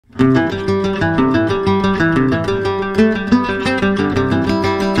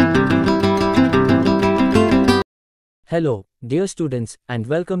Hello, dear students, and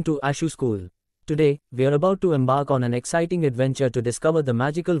welcome to Ashu School. Today, we are about to embark on an exciting adventure to discover the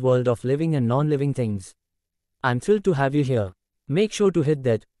magical world of living and non-living things. I'm thrilled to have you here. Make sure to hit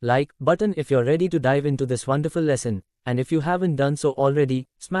that like button if you're ready to dive into this wonderful lesson, and if you haven't done so already,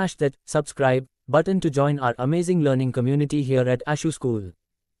 smash that subscribe button to join our amazing learning community here at Ashu School.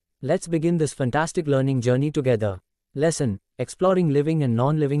 Let's begin this fantastic learning journey together. Lesson: Exploring living and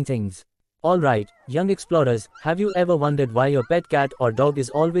non-living things. Alright, young explorers, have you ever wondered why your pet cat or dog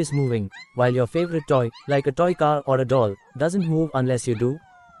is always moving, while your favorite toy, like a toy car or a doll, doesn't move unless you do?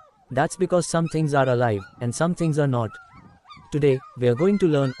 That's because some things are alive, and some things are not. Today, we are going to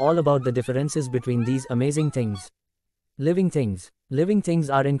learn all about the differences between these amazing things. Living things. Living things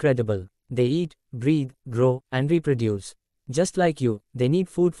are incredible. They eat, breathe, grow, and reproduce. Just like you, they need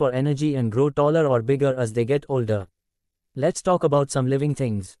food for energy and grow taller or bigger as they get older. Let's talk about some living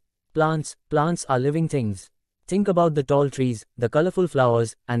things. Plants. Plants are living things. Think about the tall trees, the colorful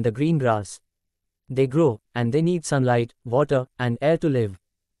flowers, and the green grass. They grow, and they need sunlight, water, and air to live.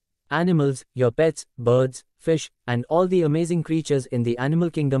 Animals, your pets, birds, fish, and all the amazing creatures in the animal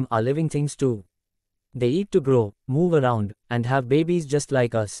kingdom are living things too. They eat to grow, move around, and have babies just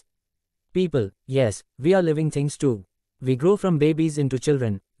like us. People, yes, we are living things too. We grow from babies into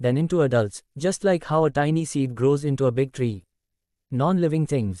children, then into adults, just like how a tiny seed grows into a big tree. Non-living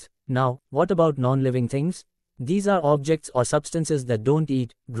things. Now, what about non-living things? These are objects or substances that don't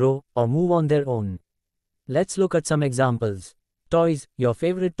eat, grow, or move on their own. Let's look at some examples. Toys, your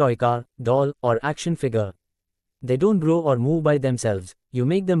favorite toy car, doll, or action figure. They don't grow or move by themselves, you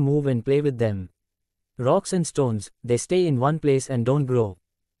make them move and play with them. Rocks and stones, they stay in one place and don't grow.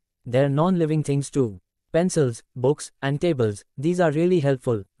 They're non-living things too. Pencils, books, and tables, these are really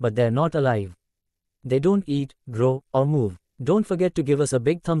helpful, but they're not alive. They don't eat, grow, or move. Don't forget to give us a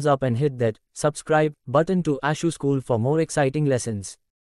big thumbs up and hit that subscribe button to Ashu School for more exciting lessons.